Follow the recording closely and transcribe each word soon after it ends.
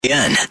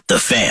The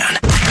Fan.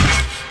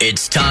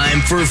 It's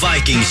time for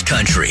Vikings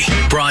Country,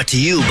 brought to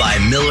you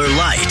by Miller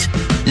Lite.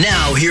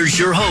 Now,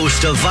 here's your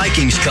host of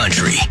Vikings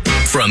Country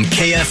from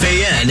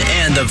KFAN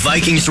and the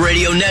Vikings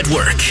Radio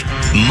Network,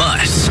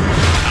 Muss.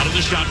 Out of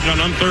the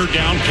shotgun on third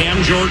down, Cam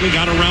Jordan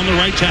got around the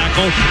right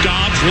tackle.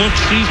 Dobbs looks,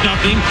 sees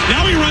nothing.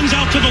 Now he runs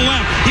out to the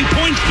left. He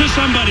points to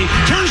somebody,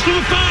 turns to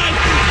the 5,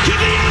 to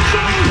the end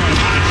zone.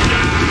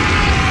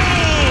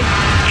 Touchdown!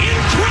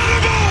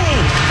 Incredible!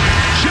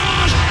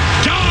 Josh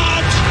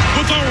Dobbs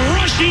with a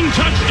rushing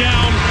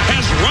touchdown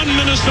has run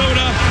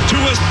Minnesota to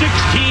a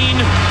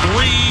 16-3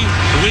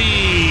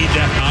 lead.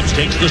 Dobbs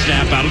takes the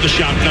snap out of the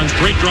shotgun,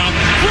 straight drop,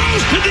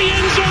 throws to the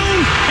end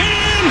zone,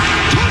 and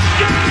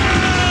touchdown!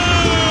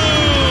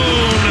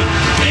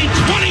 A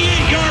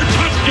 28-yard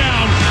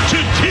touchdown to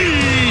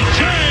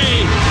T.J.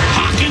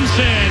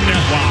 Hawkinson.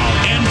 Wow.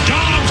 And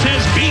Dobbs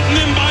has beaten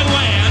them by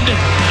land,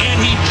 and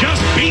he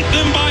just beat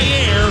them by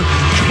air.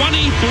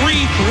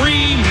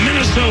 23-3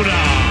 Minnesota.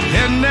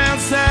 Heading down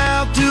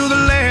south to the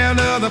land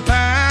of the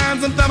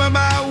pines. I'm talking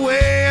about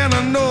way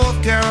in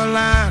North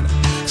Carolina.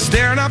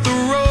 Staring up the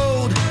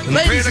road.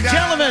 Ladies and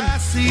gentlemen,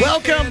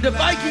 welcome to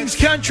Vikings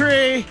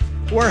Country.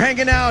 We're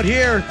hanging out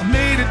here. I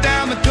made it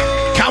down the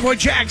coast. Cowboy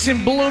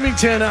Jackson,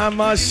 Bloomington on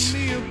us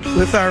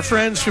with our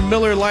friends from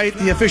Miller Lite,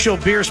 the official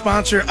beer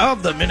sponsor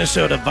of the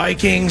Minnesota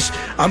Vikings.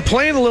 I'm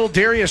playing a little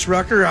Darius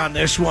Rucker on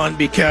this one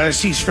because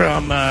he's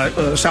from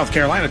South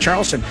Carolina,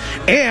 Charleston.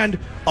 And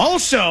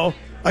also,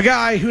 a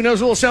guy who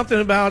knows a little something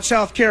about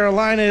South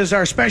Carolina is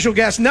our special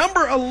guest,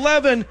 number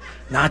 11,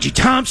 Najee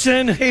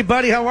Thompson. Hey,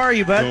 buddy, how are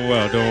you, bud?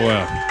 Doing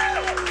well.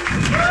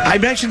 I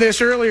mentioned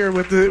this earlier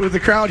with the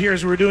crowd here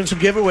as we were doing some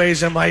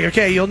giveaways. I'm like,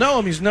 okay, you'll know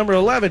him. He's number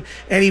 11,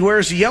 and he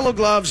wears the yellow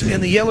gloves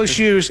and the yellow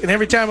shoes. And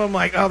every time I'm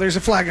like, oh, there's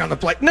a flag on the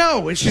plate.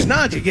 No, it's just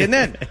Najee getting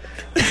in.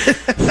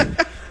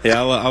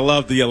 Yeah, I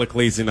love the yellow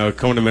cleats. You know,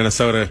 coming to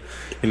Minnesota,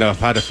 you know,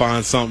 if I had to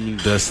find something,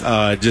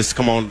 just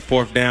come on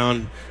fourth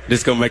down,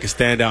 just go make a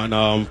standout.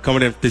 And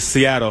coming in to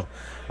Seattle,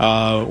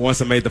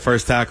 once I made the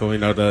first tackle, you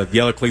know, the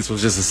yellow cleats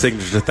was just a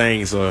signature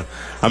thing. So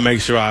I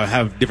make sure I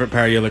have a different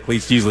pair of yellow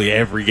cleats usually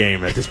every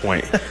game at this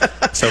point.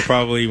 So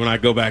probably when I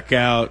go back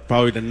out,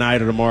 probably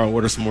tonight or tomorrow, I'll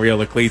order some more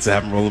yellow cleats and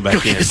have them rolling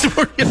back in. Some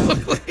more yellow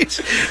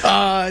cleats.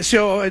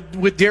 So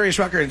with Darius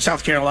Rucker in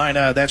South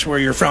Carolina, that's where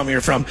you're from.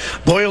 You're from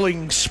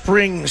Boiling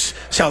Springs,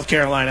 South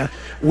Carolina,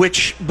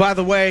 which, by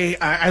the way,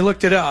 I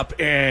looked it up,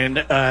 and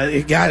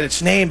it got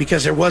its name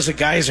because there was a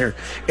geyser,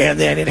 and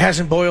then it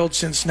hasn't boiled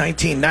since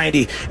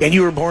 1990, and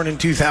you were born in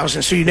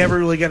 2000, so you never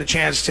really got a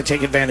chance to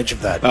take advantage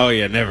of that. Oh,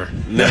 yeah, never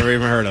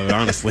even heard of it,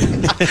 honestly.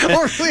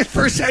 Or the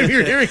first time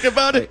you're hearing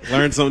about it.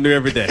 Learn something new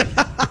every day.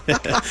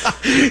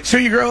 So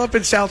you grow up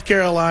in South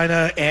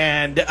Carolina,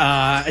 and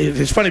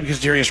it's funny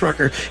because Darius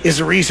Rucker is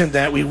the reason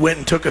that we went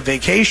and took a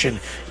vacation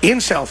in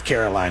South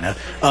Carolina.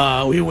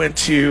 We went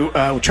to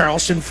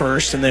Charleston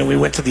first, and then we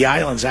went to the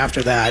islands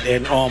after that,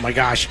 and oh my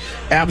gosh,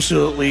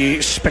 absolutely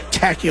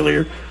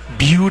spectacular,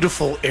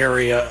 beautiful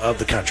area of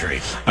the country.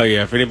 Oh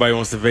yeah, if anybody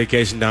wants to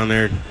vacation down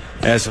there,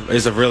 it's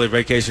a really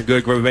great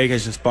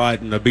vacation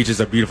spot, and the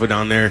beaches are beautiful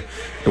down there.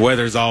 The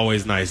weather is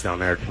always nice down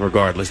there,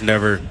 regardless.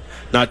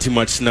 Not too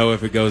much snow.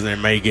 If it goes there, it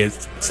may get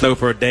snow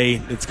for a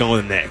day. It's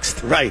going the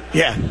next. Right.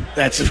 Yeah.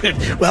 That's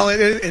well.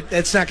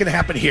 It's not going to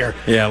happen here.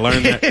 Yeah.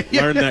 Learn that.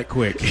 Yeah. Learn that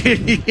quick.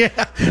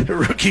 Yeah.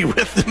 Rookie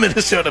with the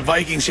Minnesota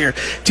Vikings here,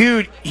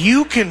 dude.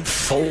 You can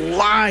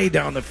fly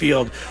down the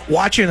field,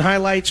 watching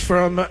highlights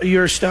from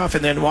your stuff,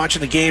 and then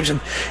watching the games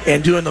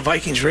and doing the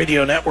Vikings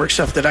Radio Network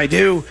stuff that I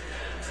do.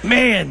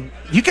 Man,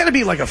 you got to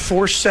be like a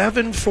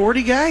 4.7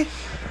 40 guy.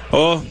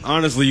 Well,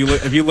 honestly,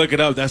 if you look it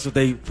up, that's what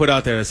they put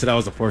out there. They said I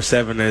was a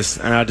 4.7,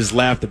 and I just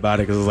laughed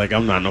about it because I was like,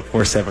 I'm not no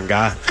 4.7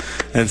 guy.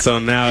 And so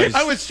now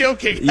I was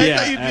joking.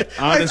 Yeah,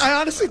 I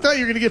honestly thought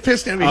you were going to get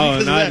pissed at me. Oh,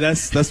 because no, of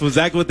that. that's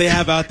exactly what they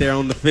have out there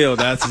on the field.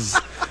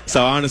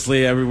 So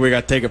honestly, every week I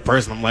take it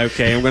personal. I'm like,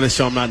 okay, I'm going to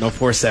show I'm not no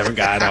 4.7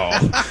 guy at all.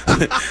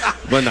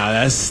 But no,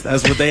 that's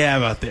what they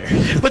have out there.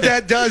 But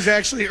that does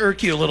actually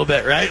irk you a little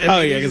bit, right?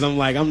 Oh yeah, because I'm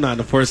like, I'm not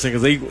the 4.7.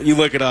 Because you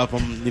look it up,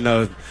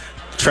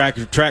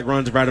 track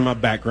runs right in my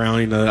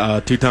background. You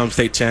know, two-time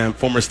state champ,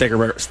 former state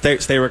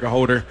record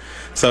holder.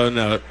 So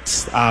no,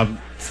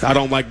 I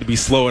don't like to be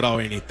slow at all.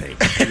 Anything.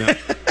 You know?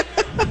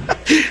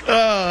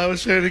 Oh, I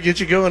was trying to get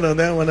you going on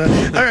that one. All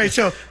right,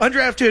 so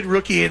undrafted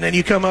rookie, and then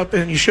you come up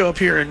and you show up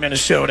here in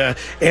Minnesota.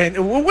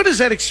 And what is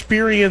that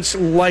experience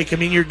like? I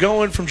mean, you're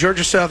going from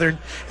Georgia Southern,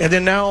 and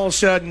then now all of a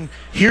sudden,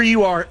 here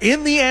you are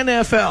in the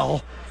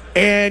NFL,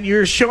 and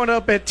you're showing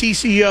up at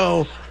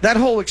TCO. That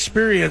whole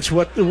experience,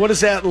 what is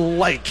that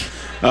like?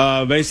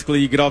 Basically,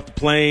 you get off the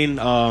plane.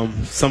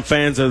 Some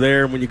fans are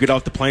there when you get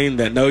off the plane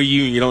that know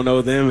you and you don't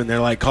know them, and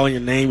they're like calling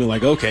your name. You're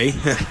like, okay,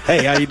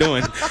 hey, how you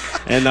doing?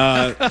 And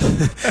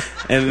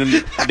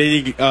then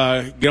you get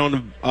on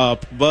the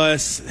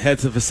bus, head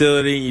to the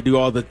facility, and you do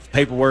all the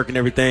paperwork and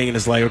everything, and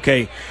it's like,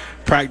 okay,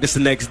 practice the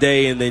next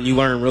day, and then you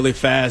learn really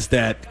fast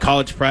that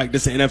college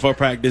practice and NFL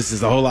practice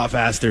is a whole lot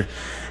faster.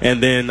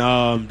 And then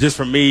just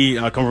for me,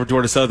 I come from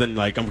Georgia Southern,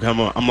 like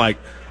I'm like,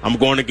 I'm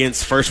going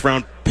against first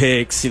round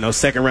picks,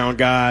 second round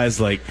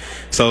guys.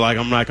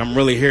 I'm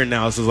really here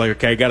now. So it's like,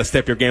 okay, you got to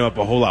step your game up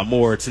a whole lot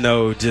more. It's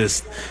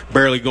just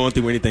barely going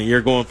through anything.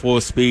 You're going full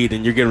speed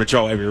and you're getting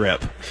control every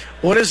rep.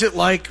 What is it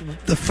like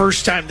the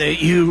first time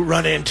that you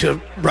run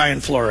into Brian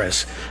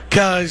Flores?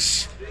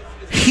 Because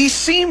he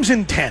seems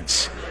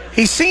intense.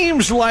 He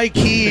seems like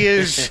he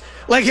is.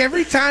 Like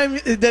every time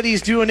that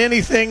he's doing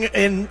anything,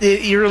 and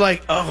you're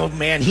like, oh,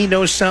 man, he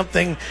knows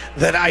something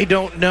that I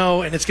don't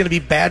know, and it's going to be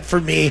bad for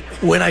me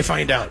when I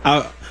find out.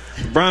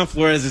 Brian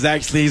Flores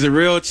he's a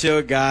real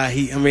chill guy.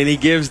 He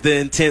gives the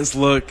intense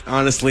look.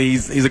 Honestly,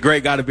 he's a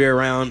great guy to be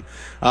around.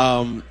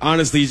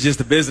 Honestly, he's just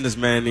a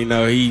businessman.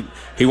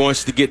 He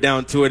wants to get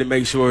down to it and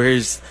make sure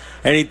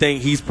anything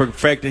he's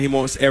perfecting, he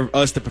wants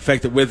us to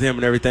perfect it with him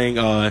and everything.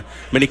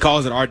 He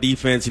calls it our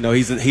defense.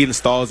 He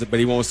installs it, but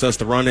he wants us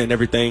to run it and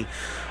everything.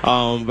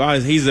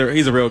 He's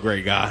a real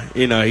great guy.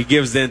 He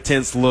gives the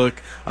intense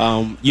look.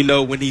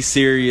 When he's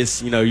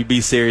serious, you be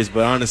serious.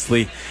 But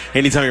honestly,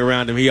 anytime you're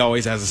around him, he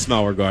always has a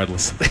smile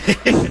regardless.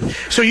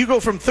 So you go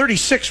from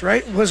 36,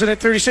 right? Wasn't it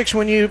 36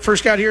 when you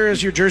first got here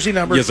as your jersey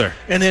number? Yes, sir.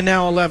 And then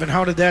now 11.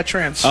 How did that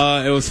trans?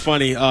 It was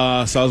funny. So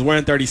I was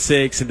wearing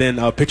 36, and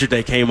then picture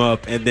day came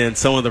up, and then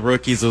some of the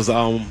rookies was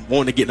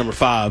wanting to get number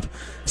 5.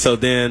 So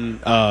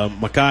then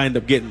my guy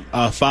ended up getting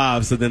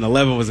 5. So then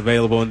 11 was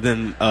available, and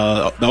then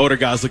the older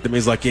guys looked at me.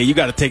 He's like, "Yeah, you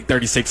got to take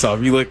 36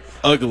 off. You look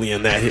ugly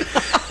in that."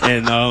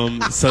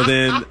 And so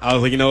then I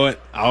was like, you know what?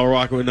 I'll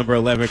rock with number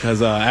 11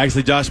 because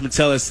actually Josh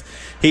Metellus,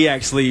 he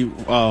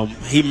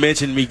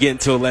mentioned me getting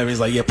to 11. He's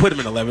like, "Yeah, put him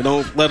in 11.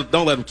 Don't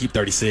let him keep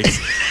 36."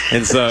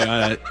 And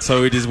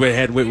so we just went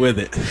ahead and went with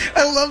it.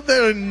 I love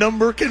that a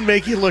number can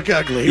make you look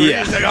ugly.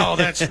 Yeah. He's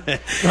like,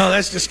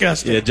 that's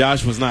disgusting. Yeah,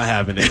 Josh was not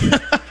having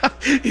it.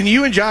 And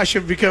you and Josh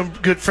have become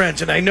good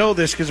friends, and I know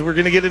this because we're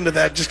going to get into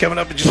that just coming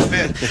up in just a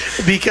bit.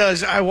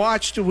 Because I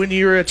watched when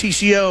you were at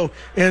TCO,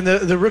 and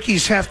the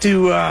rookies have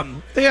to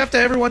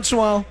every once in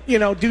a while,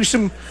 do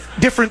some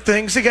different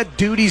things. They got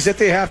duties that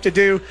they have to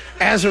do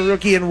as a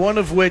rookie, and one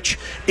of which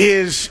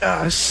is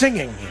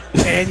singing,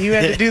 and you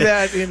had to do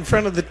that in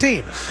front of the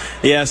team.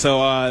 Yeah,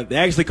 so they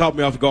actually caught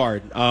me off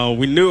guard.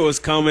 We knew it was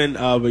coming,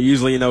 but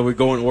usually, we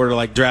go in order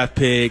like draft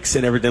picks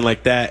and everything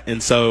like that,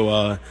 and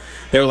so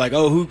they were like,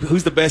 "Oh,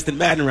 who's the best in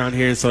Madden around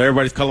here?" And so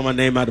everybody's calling my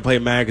name out to play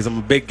Madden because I'm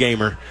a big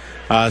gamer.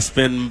 I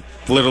spend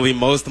literally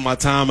most of my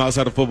time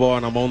outside of football,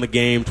 and I'm on the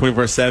game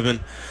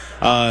 24/7.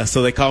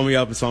 So they called me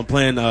up, and so I'm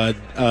playing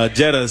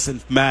Jettas in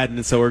Madden,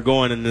 and so we're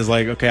going, and it's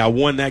like, okay, I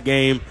won that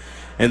game,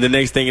 and the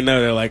next thing you know,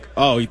 they're like,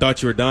 "Oh, you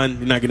thought you were done?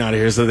 You're not getting out of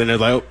here." So then they're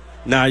like, "Oh,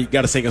 now you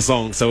got to sing a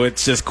song." So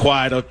it's just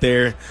quiet up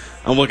there.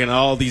 I'm looking at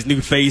all these new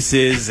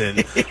faces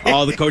and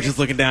all the coaches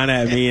looking down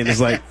at me, and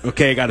it's like,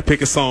 okay, I got to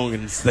pick a song,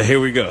 and so here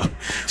we go.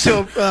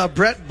 So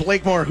Brett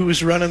Blakemore,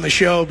 who's running the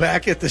show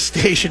back at the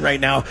station right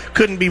now,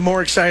 couldn't be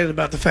more excited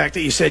about the fact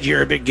that you said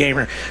you're a big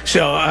gamer.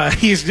 So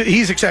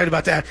he's excited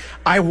about that.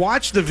 I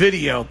watched the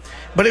video,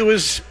 but it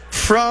was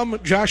from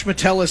Josh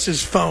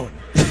Metellus' phone.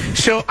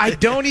 So I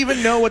don't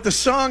even know what the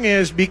song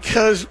is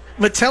because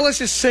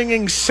Metellus is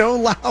singing so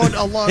loud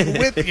along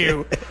with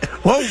you.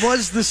 What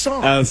was the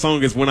song? The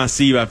song is "When I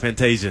See You" by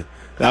Fantasia.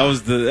 That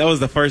was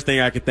the first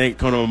thing I could think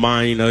come to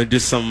my mind.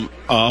 Just some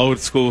old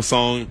school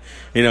song.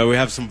 We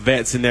have some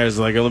vets in there. It's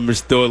like, let me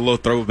just throw a little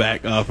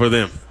throwback for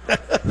them.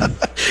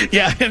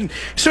 Yeah, and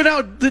so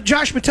now the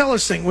Josh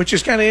Metellus thing, which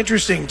is kind of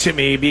interesting to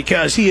me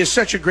because he is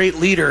such a great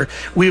leader.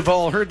 We've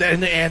all heard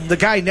that, and the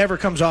guy never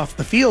comes off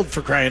the field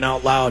for crying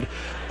out loud.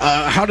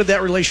 How did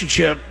that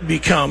relationship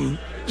become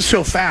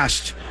so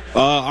fast?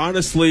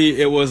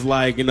 Honestly, it was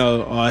like,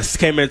 I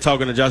came in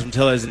talking to Josh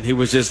Metellus, and he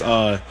was just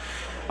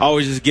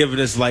always just giving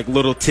us like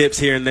little tips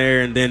here and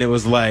there. And then it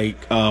was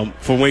like,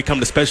 for when we come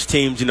to special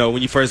teams,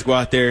 when you first go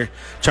out there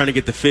trying to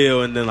get the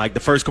feel, and then like the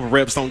first couple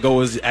reps don't go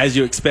as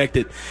you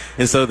expected.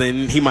 And so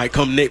then he might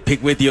come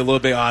nitpick with you a little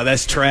bit. "Oh,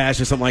 that's trash,"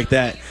 or something like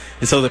that.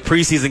 And so the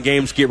preseason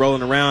games get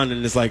rolling around,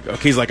 and it's like,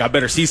 okay, he's like, "I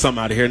better see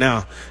something out of here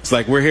now." It's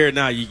like, we're here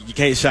now. You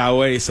can't shy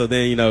away. So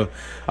then,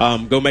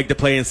 go make the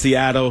play in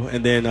Seattle,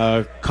 and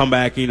then come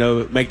back,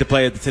 make the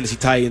play at the Tennessee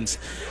Titans.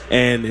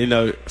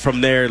 And,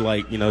 from there,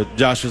 like,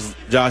 Josh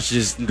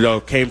just,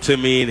 came to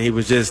me, and he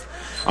was just,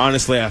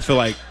 honestly, I feel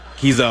like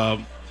he's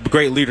a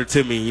great leader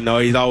to me.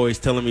 He's always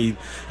telling me,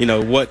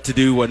 what to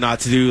do, what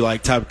not to do,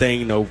 like type of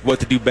thing,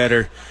 what to do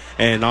better.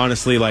 And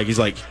honestly, like, he's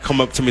like,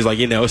 come up to me, he's like,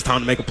 it's time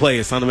to make a play.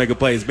 It's time to make a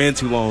play. It's been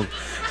too long.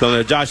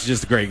 So Josh is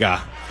just a great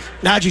guy.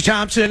 Najee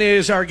Thompson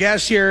is our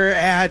guest here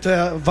at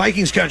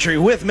Vikings Country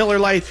with Miller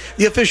Lite,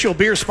 the official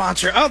beer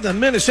sponsor of the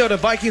Minnesota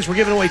Vikings. We're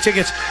giving away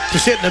tickets to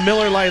sit in the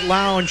Miller Lite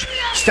Lounge.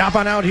 Stop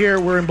on out here.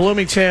 We're in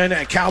Bloomington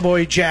at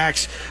Cowboy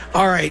Jack's.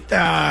 All right.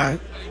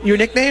 Your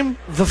nickname,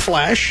 The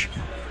Flash.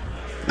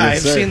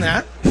 Yes, I've seen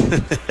that.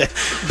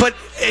 But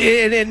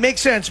it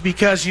makes sense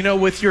because,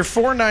 with your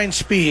 4.9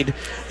 speed,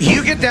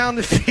 you get down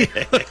the field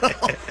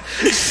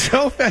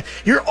so fast.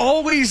 You're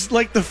always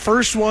like the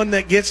first one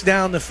that gets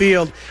down the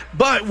field.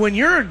 But when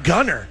you're a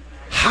gunner,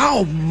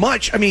 how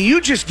much? I mean, you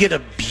just get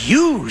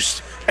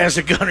abused as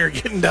a gunner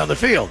getting down the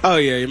field. Oh,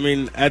 yeah. I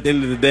mean, at the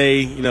end of the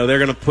day, they're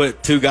going to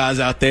put 2 guys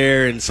out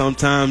there, and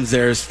sometimes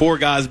there's 4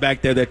 guys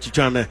back there that you're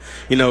trying to,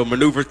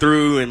 maneuver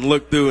through and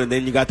look through, and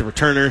then you got the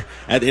returner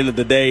at the end of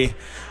the day.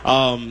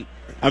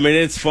 I mean,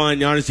 it's fun.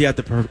 You honestly have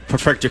to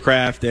perfect your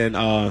craft, and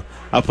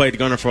I played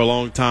gunner for a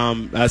long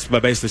time. That's what I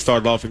basically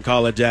started off in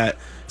college at.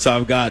 So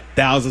I've got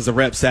thousands of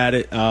reps at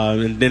it,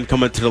 and then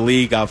coming to the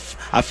league, I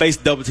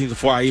faced double teams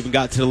before I even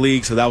got to the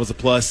league, so that was a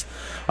plus.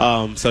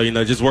 So,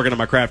 just working on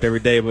my craft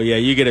every day. But, yeah,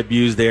 you get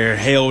abused there,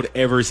 held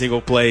every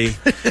single play.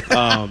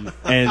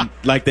 And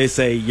like they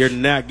say, you're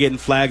not getting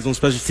flags on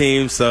special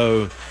teams,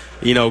 so –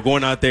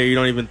 going out there, you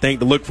don't even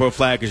think to look for a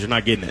flag because you're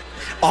not getting it.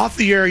 Off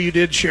the air, you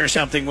did share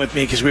something with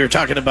me because we were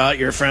talking about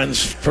your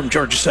friends from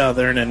Georgia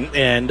Southern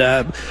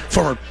and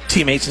former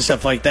teammates and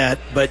stuff like that.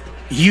 But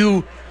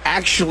you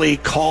actually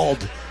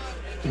called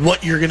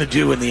what you're going to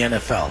do in the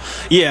NFL.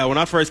 Yeah, when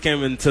I first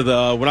came into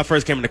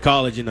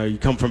college, you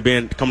come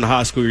to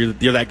high school,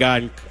 you're that guy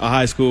in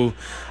high school.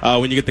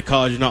 When you get to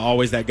college, you're not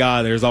always that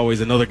guy. There's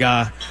always another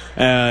guy.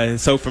 And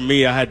so for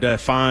me, I had to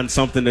find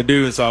something to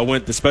do, and so I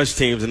went to special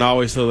teams. And I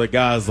always tell the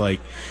guys,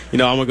 like, I'm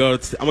gonna go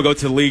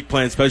to the league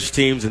playing special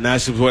teams, and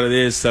that's just what it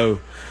is.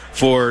 So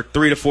for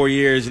 3 to 4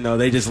 years,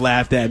 they just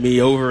laughed at me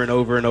over and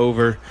over and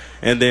over.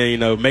 And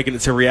then, making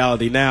it to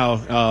reality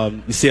now,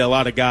 you see a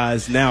lot of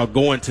guys now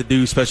going to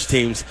do special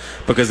teams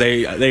because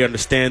they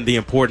understand the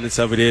importance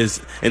of it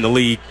is in the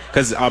league.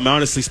 Because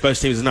honestly,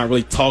 special teams is not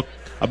really talked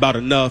about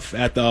enough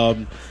at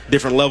the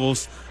different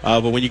levels.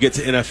 But when you get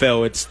to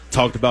NFL, it's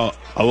talked about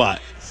a lot.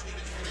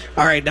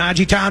 All right,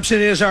 Najee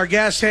Thompson is our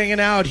guest hanging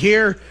out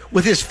here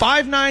with his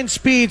 5.9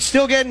 speed,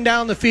 still getting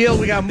down the field.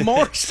 We got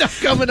more stuff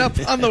coming up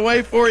on the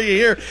way for you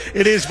here.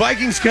 It is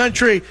Vikings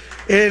Country,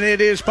 and it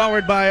is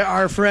powered by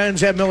our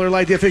friends at Miller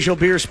Lite, the official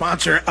beer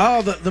sponsor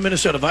of the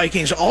Minnesota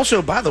Vikings.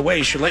 Also, by the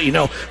way, should let you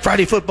know,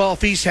 Friday football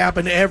feasts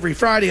happen every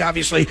Friday,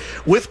 obviously,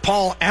 with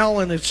Paul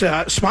Allen. It's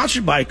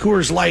sponsored by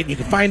Coors Light, and you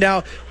can find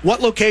out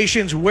what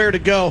locations, where to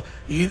go.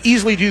 You can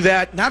easily do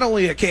that, not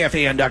only at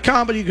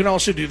KFAN.com, but you can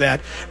also do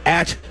that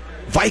at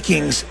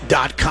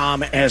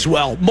Vikings.com as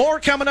well. More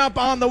coming up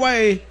on the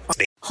way.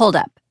 Hold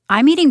up.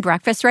 I'm eating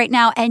breakfast right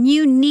now, and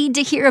you need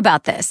to hear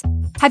about this.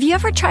 Have you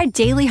ever tried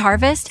Daily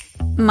Harvest?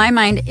 My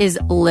mind is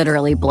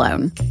literally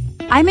blown.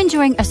 I'm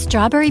enjoying a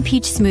strawberry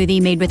peach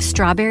smoothie made with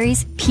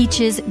strawberries,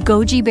 peaches,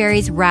 goji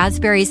berries,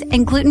 raspberries,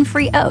 and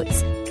gluten-free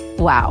oats.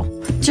 Wow.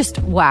 Just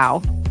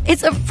wow.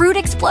 It's a fruit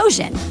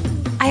explosion.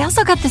 I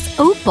also got this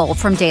oat bowl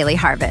from Daily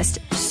Harvest.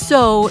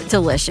 So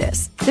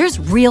delicious. There's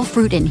real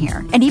fruit in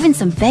here, and even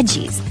some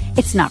veggies.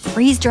 It's not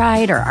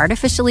freeze-dried or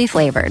artificially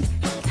flavored.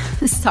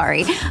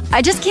 Sorry,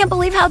 I just can't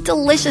believe how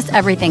delicious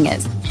everything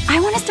is. I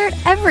want to start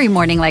every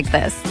morning like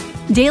this.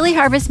 Daily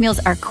Harvest meals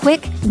are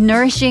quick,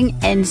 nourishing,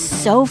 and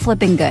so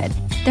flippin' good.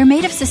 They're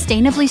made of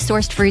sustainably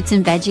sourced fruits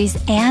and veggies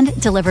and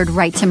delivered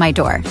right to my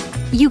door.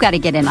 You got to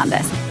get in on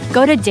this.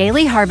 Go to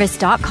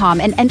dailyharvest.com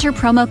and enter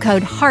promo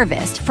code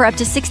HARVEST for up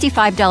to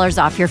 $65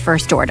 off your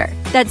first order.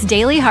 That's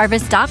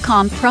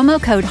dailyharvest.com,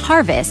 promo code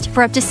HARVEST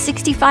for up to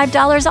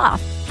 $65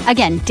 off.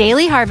 Again,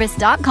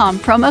 dailyharvest.com,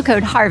 promo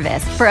code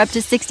HARVEST for up to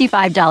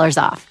 $65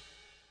 off.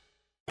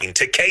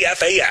 To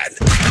KFAN.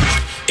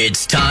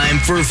 It's time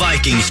for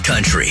Vikings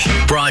Country,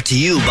 brought to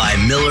you by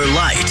Miller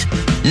Lite.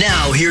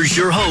 Now, here's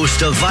your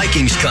host of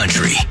Vikings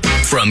Country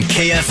from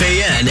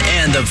KFAN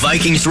and the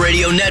Vikings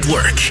Radio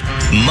Network,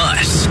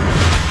 Muss.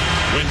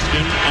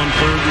 Winston on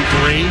 3rd and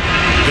 3.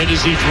 Hit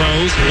as he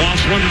throws.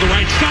 Lost one to the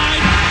right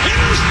side.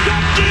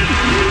 Intercepted!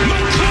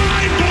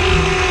 Makai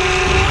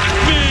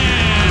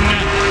Blackman!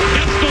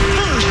 That's the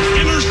first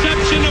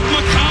interception of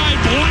Makai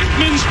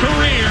Blackman's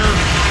career.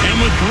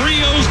 And with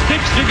 3:06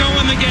 to go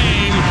in the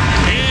game,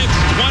 it's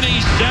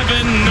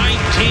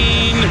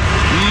 27-19.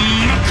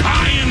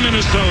 Makai in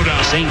Minnesota.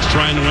 Saints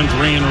trying to win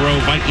 3 in a row.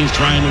 Vikings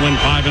trying to win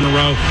 5 in a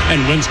row.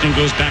 And Winston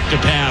goes back to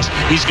pass.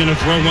 He's going to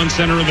throw one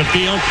center of the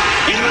field.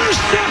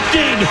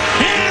 Intercepted!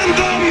 And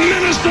the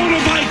Minnesota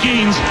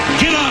Vikings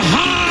get a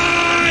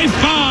high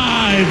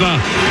five.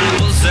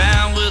 Was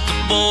out with the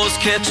boys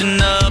catching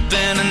up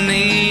in a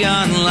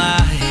neon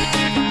light.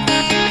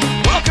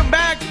 Welcome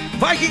back,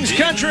 Vikings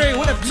Country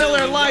with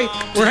Miller Lite.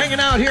 We're hanging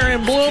out here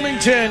in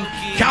Bloomington.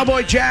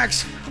 Cowboy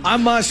Jacks.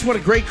 I'm Muss. What a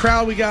great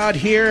crowd we got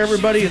here.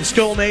 Everybody in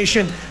Skull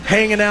Nation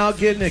hanging out,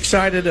 getting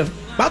excited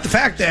about the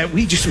fact that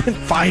we just went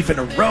 5 in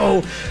a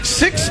row.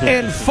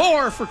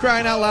 6-4 for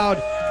crying out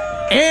loud.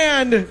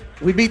 And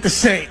we beat the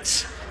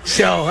Saints.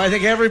 So I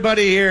think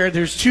everybody here,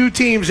 there's 2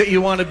 teams that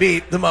you want to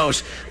beat the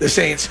most, the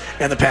Saints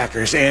and the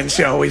Packers. And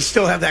so we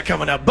still have that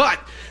coming up. But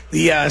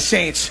the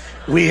Saints,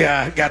 we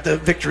got the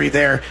victory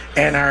there.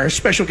 And our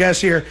special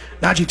guest here,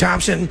 Najee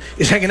Thompson,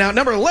 is hanging out.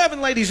 Number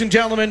 11, ladies and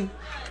gentlemen.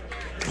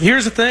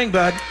 Here's the thing,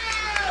 bud.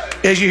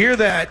 As you hear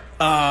that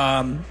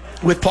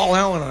with Paul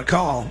Allen on a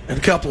call and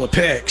a couple of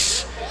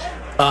picks,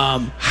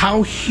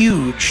 how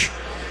huge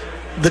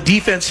the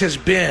defense has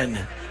been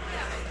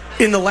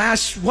in the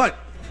last,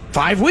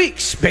 5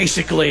 weeks,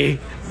 basically.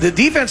 The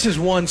defense has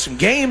won some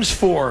games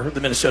for the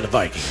Minnesota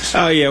Vikings.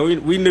 Oh, yeah.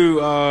 We knew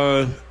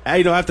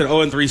after the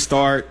 0-3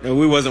 start,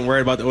 we wasn't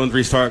worried about the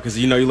 0-3 start because,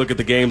 you look at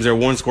the games, they're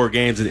one-score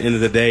games at the end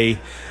of the day.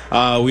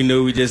 We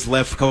knew we just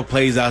left a couple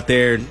plays out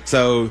there.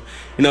 So,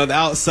 the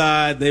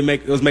outside,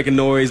 it was making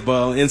noise,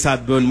 but inside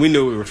the building, we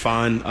knew we were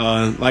fine.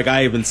 Like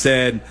I even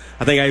said,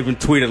 I think I even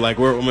tweeted, like,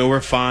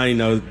 we're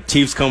fine.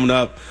 Chiefs coming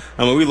up.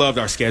 We loved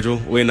our schedule.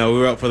 We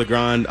were up for the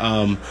grind.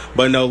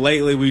 But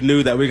lately we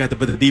knew that we got to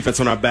put the defense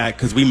on our back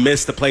because we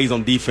missed the plays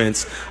on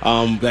defense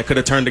that could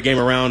have turned the game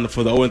around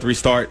for the 0-3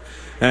 start.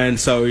 And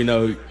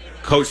so,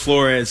 Coach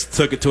Flores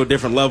took it to a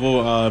different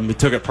level. He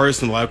took it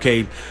personal. Like,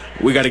 okay,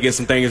 we got to get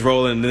some things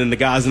rolling. And then the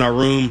guys in our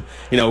room,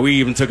 we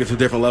even took it to a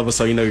different level.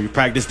 So, you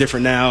practice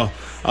different now.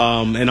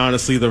 And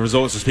honestly, the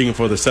results are speaking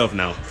for themselves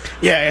now.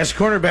 Yeah, as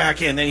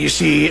cornerback, and then you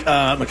see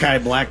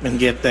Mekhi Blackman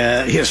get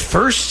his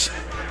first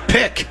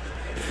pick.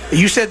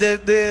 You said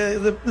that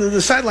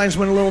the sidelines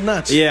went a little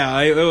nuts. Yeah,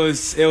 it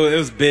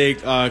was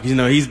big.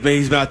 He's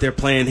been out there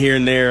playing here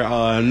and there.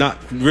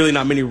 Not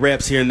many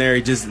reps here and there.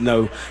 He just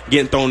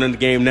getting thrown in the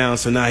game now.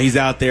 So now he's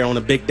out there on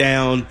a big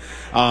down.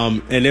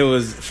 And it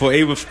was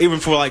even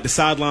for like the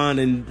sideline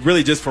and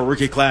really just for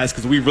rookie class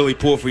because we really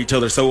pull for each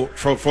other so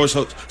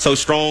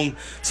strong.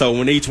 So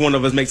when each one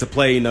of us makes a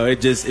play,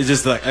 it's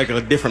just like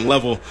a different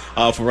level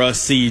for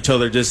us see each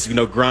other just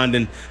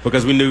grinding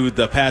because we knew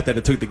the path that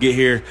it took to get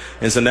here,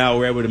 and so now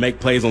we're able to make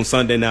plays on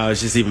Sunday. Now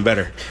it's just even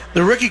better.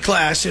 The rookie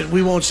class, and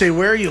we won't say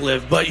where you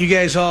live, but you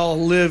guys all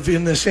live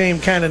in the same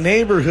kind of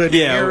neighborhood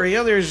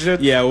area. There's a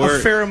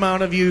fair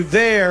amount of you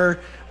there.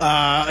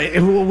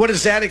 What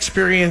has that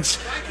experience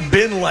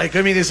been like?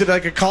 I mean, is it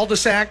like a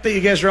cul-de-sac that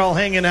you guys are all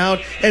hanging out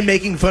and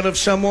making fun of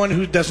someone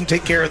who doesn't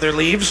take care of their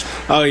leaves?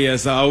 Oh,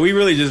 yes. We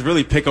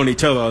really pick on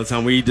each other all the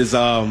time. We just,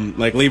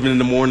 like leaving in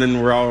the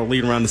morning, we're all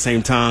leaving around the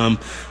same time.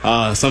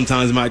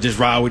 Sometimes we might just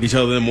ride with each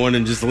other in the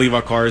morning just to leave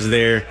our cars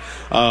there.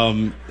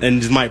 And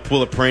just might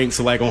pull a prank.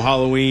 So, like on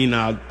Halloween,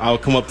 I'll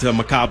come up to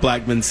Mekhi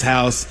Blackman's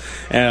house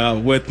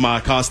with my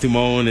costume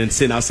on and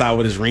sitting outside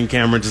with his Ring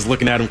camera just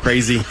looking at him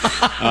crazy.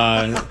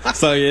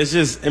 So, it's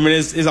just,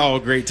 it's all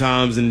great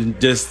times and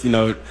just,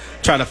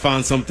 try to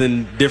find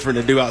something different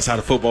to do outside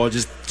of football.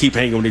 Just keep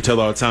hanging with each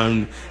other all the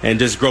time and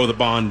just grow the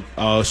bond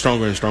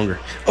stronger and stronger.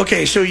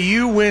 Okay, so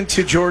you went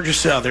to Georgia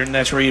Southern.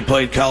 That's where you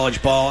played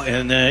college ball.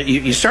 And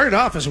you started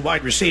off as a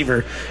wide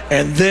receiver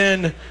and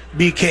then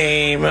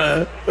became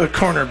a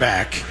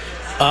cornerback.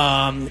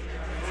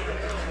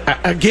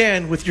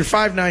 Again, with your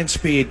 5'9"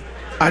 speed,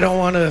 I don't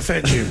want to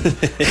offend you.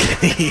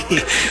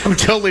 I'm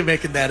totally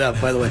making that up,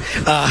 by the way.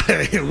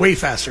 Way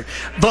faster.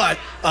 But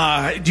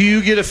do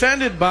you get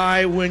offended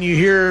by when you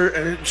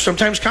hear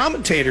sometimes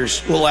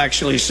commentators will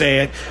actually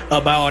say it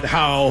about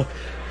how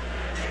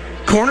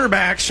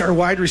cornerbacks are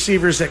wide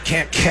receivers that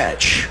can't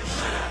catch?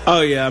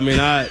 Oh, yeah. I mean,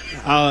 I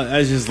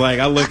just like,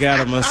 I look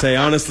at them, I say,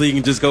 honestly, you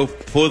can just go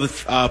pull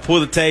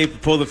the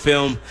tape, pull the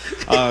film,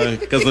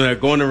 because when they're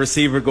going to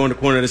receiver, going to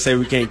corner, they say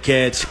we can't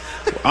catch.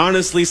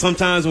 Honestly,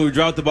 sometimes when we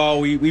drop the ball,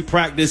 we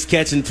practice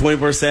catching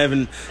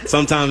 24/7.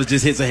 Sometimes it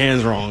just hits the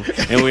hands wrong,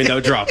 and we end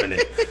up dropping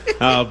it.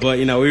 But,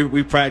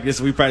 we practice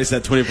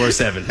that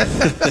 24/7.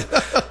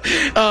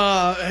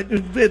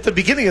 At the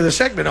beginning of the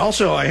segment,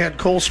 also, I had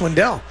Cole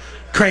Swindell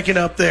cranking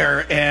up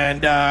there,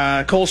 and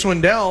Cole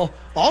Swindell,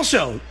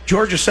 also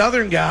Georgia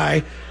Southern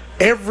guy.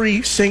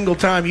 Every single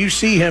time you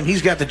see him,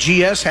 he's got the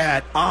GS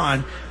hat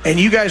on, and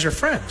you guys are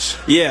friends.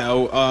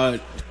 Yeah,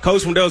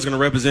 Coach Swindell is going to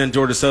represent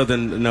Georgia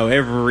Southern.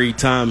 Every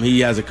time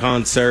he has a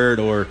concert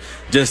or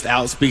just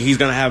outspeak, he's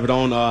going to have it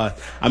on.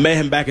 I met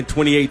him back in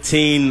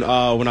 2018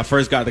 when I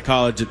first got to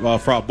college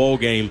for a bowl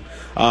game.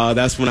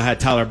 That's when I had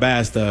Tyler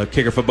Bass, the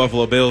kicker for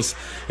Buffalo Bills.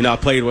 I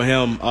played with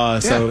him.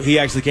 So he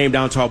actually came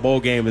down to our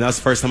bowl game, and that's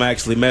the first time I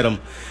actually met him.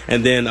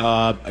 And then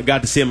I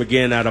got to see him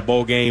again at a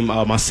bowl game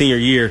my senior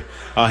year.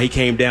 He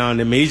came down.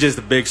 I mean, he's just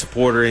a big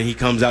supporter, and he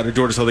comes out to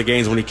Georgia Southern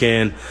games when he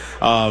can.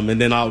 And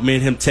then me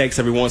and him text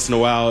every once in a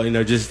while,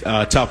 just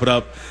chop it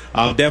up.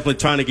 I'm definitely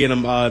trying to get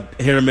him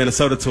here in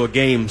Minnesota to a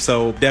game,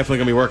 so definitely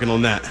going to be working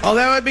on that. Oh,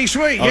 that would be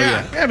sweet.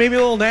 Yeah, maybe a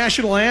little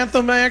national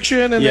anthem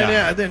action. And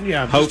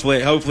then hopefully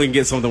he can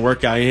get something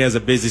worked out. He has a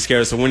busy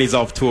schedule, so when he's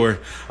off tour,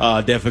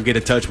 definitely get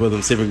in touch with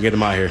him, see if we can get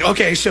him out here.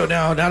 Okay, so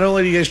now not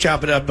only do you guys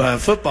chop it up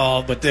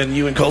football, but then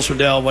you and Cole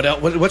Swindell, what else?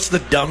 What's the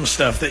dumb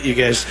stuff that you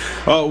guys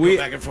go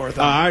back and forth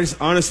on?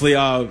 Honestly,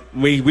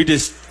 we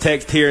just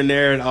text here and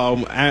there.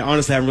 I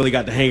honestly haven't really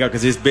got to hang out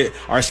because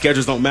our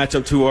schedules don't match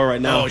up too well right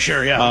now. Oh,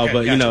 sure, yeah. Okay,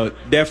 but,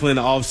 definitely in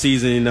the off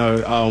season,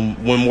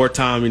 one more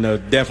time,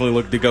 definitely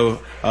look to go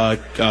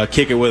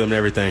kick it with him and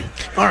everything.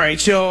 All right,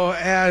 so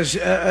as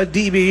a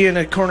DB and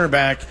a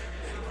cornerback,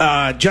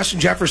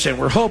 Justin Jefferson,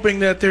 we're hoping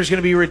that there's going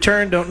to be a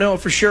return. Don't know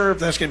for sure if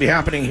that's going to be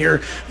happening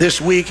here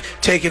this week,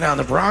 taking on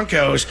the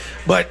Broncos.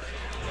 But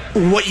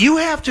what you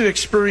have to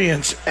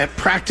experience at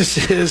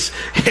practices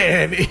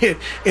and in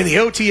the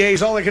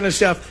OTAs, all that kind of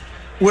stuff,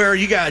 where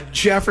you got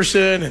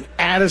Jefferson and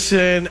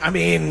Addison, I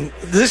mean,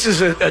 this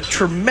is a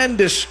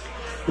tremendous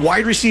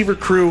wide receiver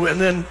crew, and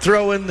then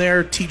throw in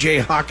there T.J.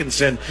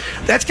 Hawkinson.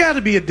 That's got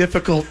to be a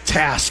difficult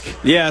task.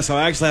 Yeah, so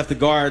I actually have to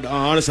guard.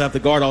 Honestly, I have to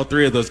guard all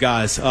three of those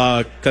guys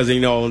because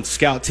on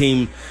scout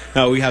team,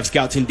 we have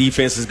scout team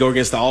defenses go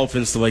against the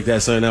offense, stuff like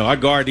that. So I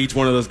guard each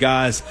one of those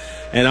guys,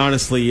 and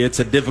honestly, it's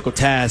a difficult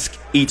task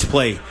each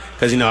play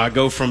because I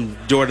go from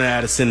Jordan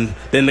Addison,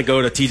 then to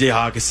go to T.J.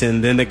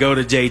 Hawkinson, then to go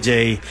to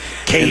J.J.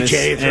 and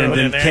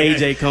then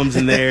KJ comes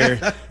in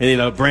there,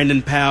 and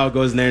Brandon Powell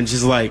goes in there, and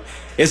just like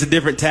it's a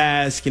different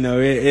task.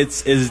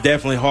 It's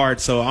definitely hard.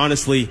 So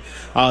honestly,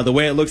 the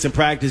way it looks in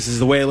practice is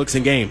the way it looks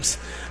in games.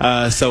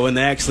 So when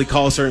they actually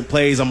call certain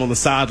plays, I'm on the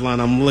sideline.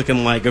 I'm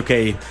looking like,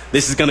 okay,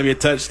 this is going to be a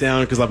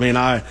touchdown because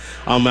I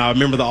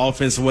remember the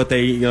offense and what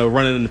they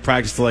running in the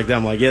practice like that.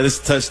 I'm like, yeah, this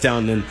is a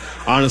touchdown. And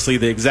honestly,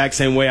 the exact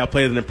same way I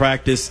played it in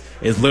practice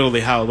is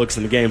literally how it looks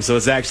in the game. So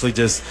it's actually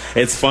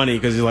it's funny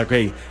because you're like,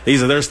 hey,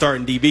 these are their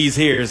starting DBs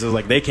here. So it's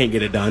like they can't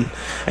get it done.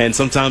 And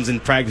sometimes in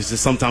practice,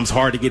 it's sometimes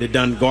hard to get it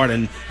done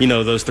guarding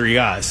those three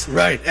guys.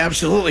 Right,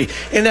 absolutely.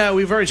 And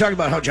we've already talked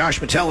about how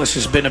Josh Metellus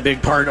has been a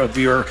big part of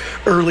your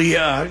early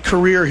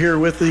career here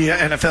with the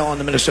NFL and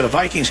the Minnesota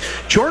Vikings.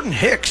 Jordan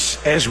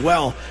Hicks as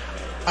well.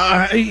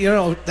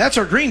 That's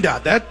our green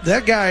dot.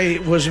 That guy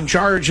was in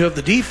charge of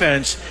the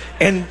defense,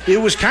 and it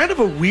was kind of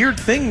a weird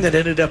thing that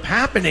ended up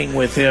happening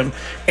with him,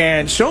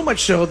 and so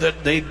much so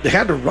that they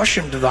had to rush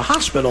him to the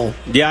hospital.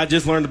 Yeah, I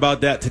just learned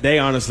about that today,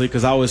 honestly,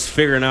 because I was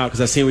figuring out,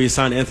 because I seen when you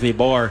signed Anthony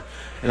Barr,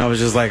 and I was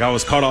just like, I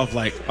was caught off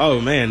like, oh,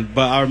 man.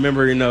 But I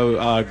remember,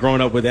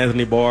 growing up with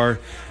Anthony Barr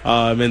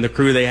and the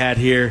crew they had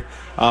here,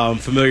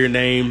 familiar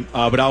name.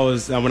 But I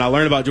was when I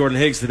learned about Jordan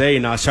Hicks today,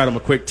 and I shot him a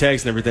quick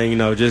text and everything,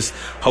 just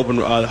hoping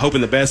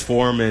the best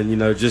for him,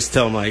 and, just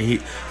tell him, like,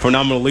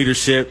 phenomenal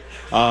leadership.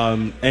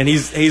 And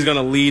he's going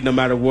to lead no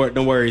matter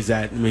where he's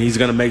at. I mean, he's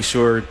going to make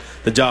sure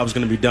the job's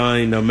going to be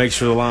done, make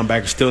sure the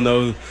linebackers still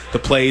know the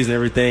plays and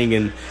everything.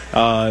 And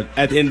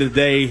at the end of the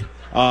day,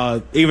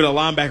 even the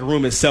linebacker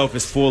room itself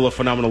is full of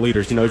phenomenal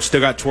leaders. You still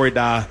got Troy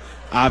Dye,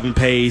 Ivan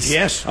Pace.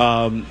 Yes.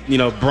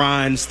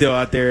 Brian's still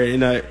out there.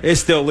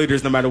 It's still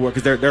leaders no matter what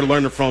because they're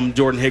learning from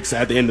Jordan Hicks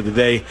at the end of the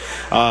day.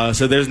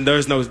 So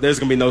there's going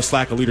to be no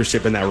slack of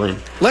leadership in that room.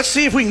 Let's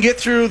see if we can get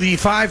through the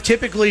 5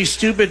 typically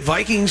stupid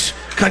Vikings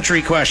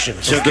country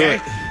questions.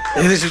 Okay.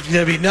 This is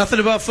going to be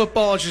nothing about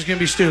football. It's just going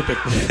to be stupid.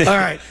 All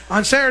right.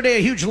 On Saturday,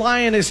 a huge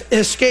lion has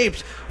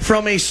escaped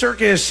from a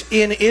circus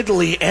in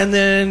Italy and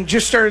then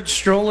just started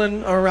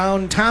strolling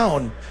around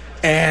town.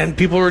 And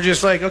people were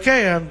just like,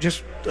 okay, I'm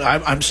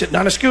sitting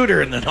on a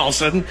scooter. And then all of a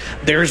sudden,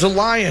 there's a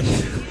lion.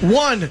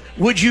 1,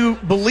 would you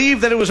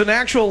believe that it was an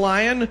actual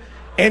lion?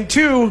 And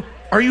 2,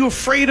 are you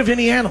afraid of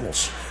any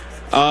animals?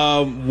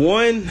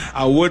 1,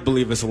 I would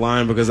believe it's a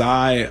lion because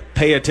I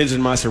pay attention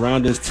to my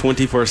surroundings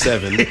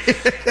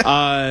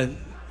 24/7.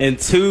 And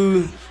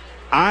 2,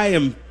 I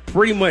am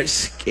pretty much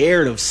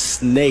scared of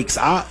snakes.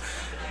 I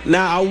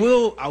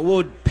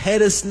will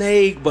pet a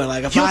snake, but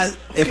like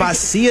if I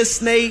see a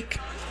snake,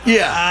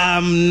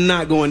 I'm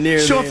not going near.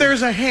 So if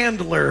there's a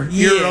handler,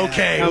 you're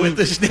okay with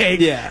the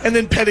snake, and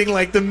then petting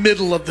like the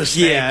middle of the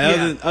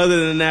snake.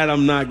 Other than that,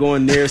 I'm not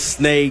going near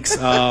snakes.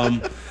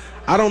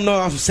 I don't know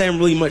if I'm saying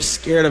really much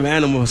scared of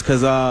animals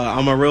because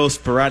I'm a real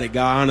sporadic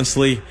guy,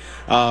 honestly.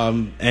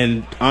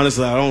 And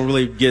honestly, I don't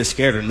really get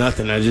scared of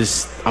nothing.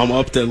 I'm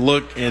up to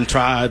look and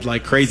try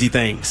like crazy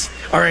things.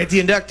 All right,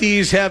 the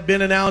inductees have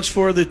been announced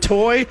for the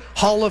Toy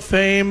Hall of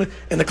Fame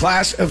in the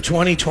class of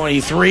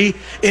 2023.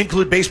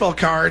 Include baseball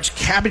cards,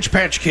 Cabbage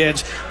Patch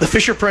Kids, the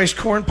Fisher-Price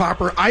Corn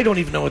Popper. I don't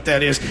even know what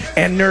that is.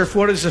 And Nerf,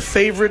 what is the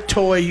favorite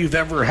toy you've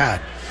ever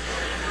had?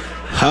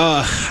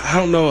 I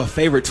don't know a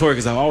favorite toy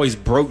because I always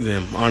broke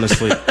them,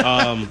 honestly.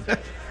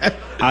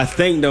 I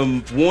think the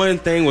one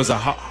thing was a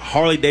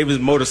Harley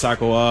Davidson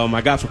motorcycle I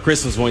got for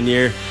Christmas one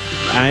year.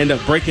 I ended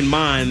up breaking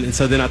mine, and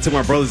so then I took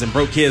my brother's and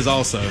broke his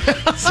also.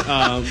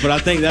 But I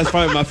think that's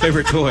probably my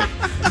favorite toy.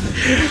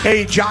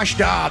 Hey, Josh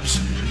Dobbs,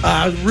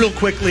 real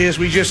quickly as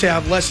we just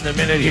have less than a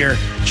minute here.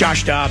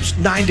 Josh Dobbs,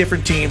 9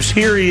 different teams.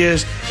 Here he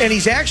is, and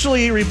he's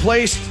actually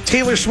replaced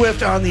Taylor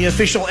Swift on the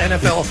official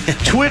NFL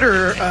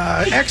Twitter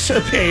X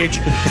page.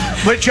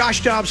 But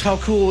Josh Dobbs, how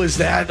cool is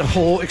that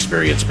whole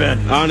experience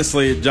been?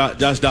 Honestly,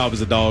 Josh Dobbs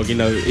is a dog.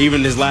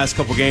 Even his last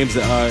couple games,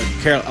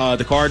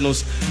 the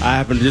Cardinals, I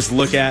happen to just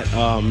look at.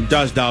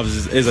 Josh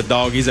Dobbs is a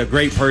dog. He's a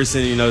great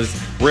person. He's a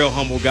real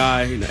humble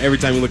guy. Every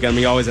time you look at him,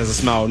 he always has a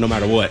smile, no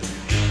matter what.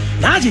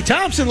 Najee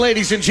Thompson,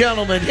 ladies and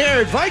gentlemen, here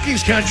at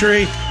Vikings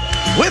Country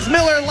with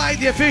Miller Lite,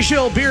 the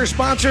official beer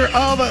sponsor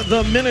of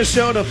the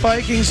Minnesota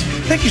Vikings.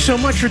 Thank you so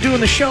much for doing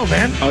the show,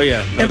 man. Oh,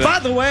 yeah. And by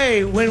the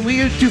way, when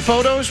we do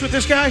photos with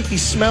this guy, he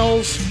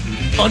smells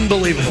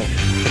unbelievable.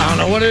 I don't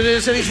know what it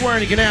is that he's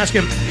wearing. You can ask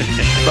him.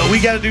 But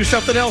we got to do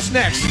something else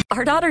next.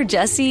 Our daughter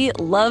Jessie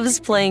loves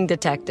playing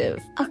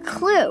detective. A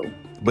clue.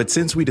 But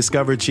since we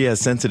discovered she has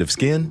sensitive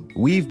skin,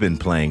 we've been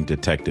playing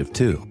detective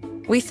too.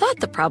 We thought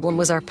the problem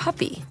was our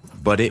puppy.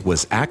 But it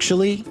was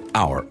actually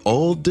our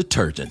old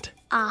detergent.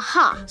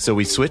 Aha. So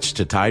we switched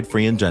to Tide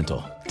Free and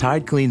Gentle.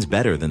 Tide cleans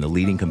better than the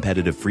leading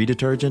competitive free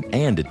detergent,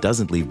 and it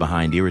doesn't leave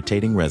behind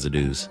irritating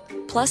residues.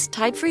 Plus,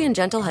 Tide Free and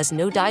Gentle has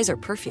no dyes or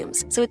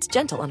perfumes, so it's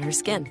gentle on her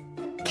skin.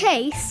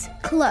 Case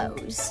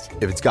closed.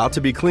 If it's got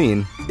to be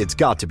clean, it's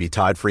got to be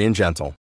Tide Free and Gentle.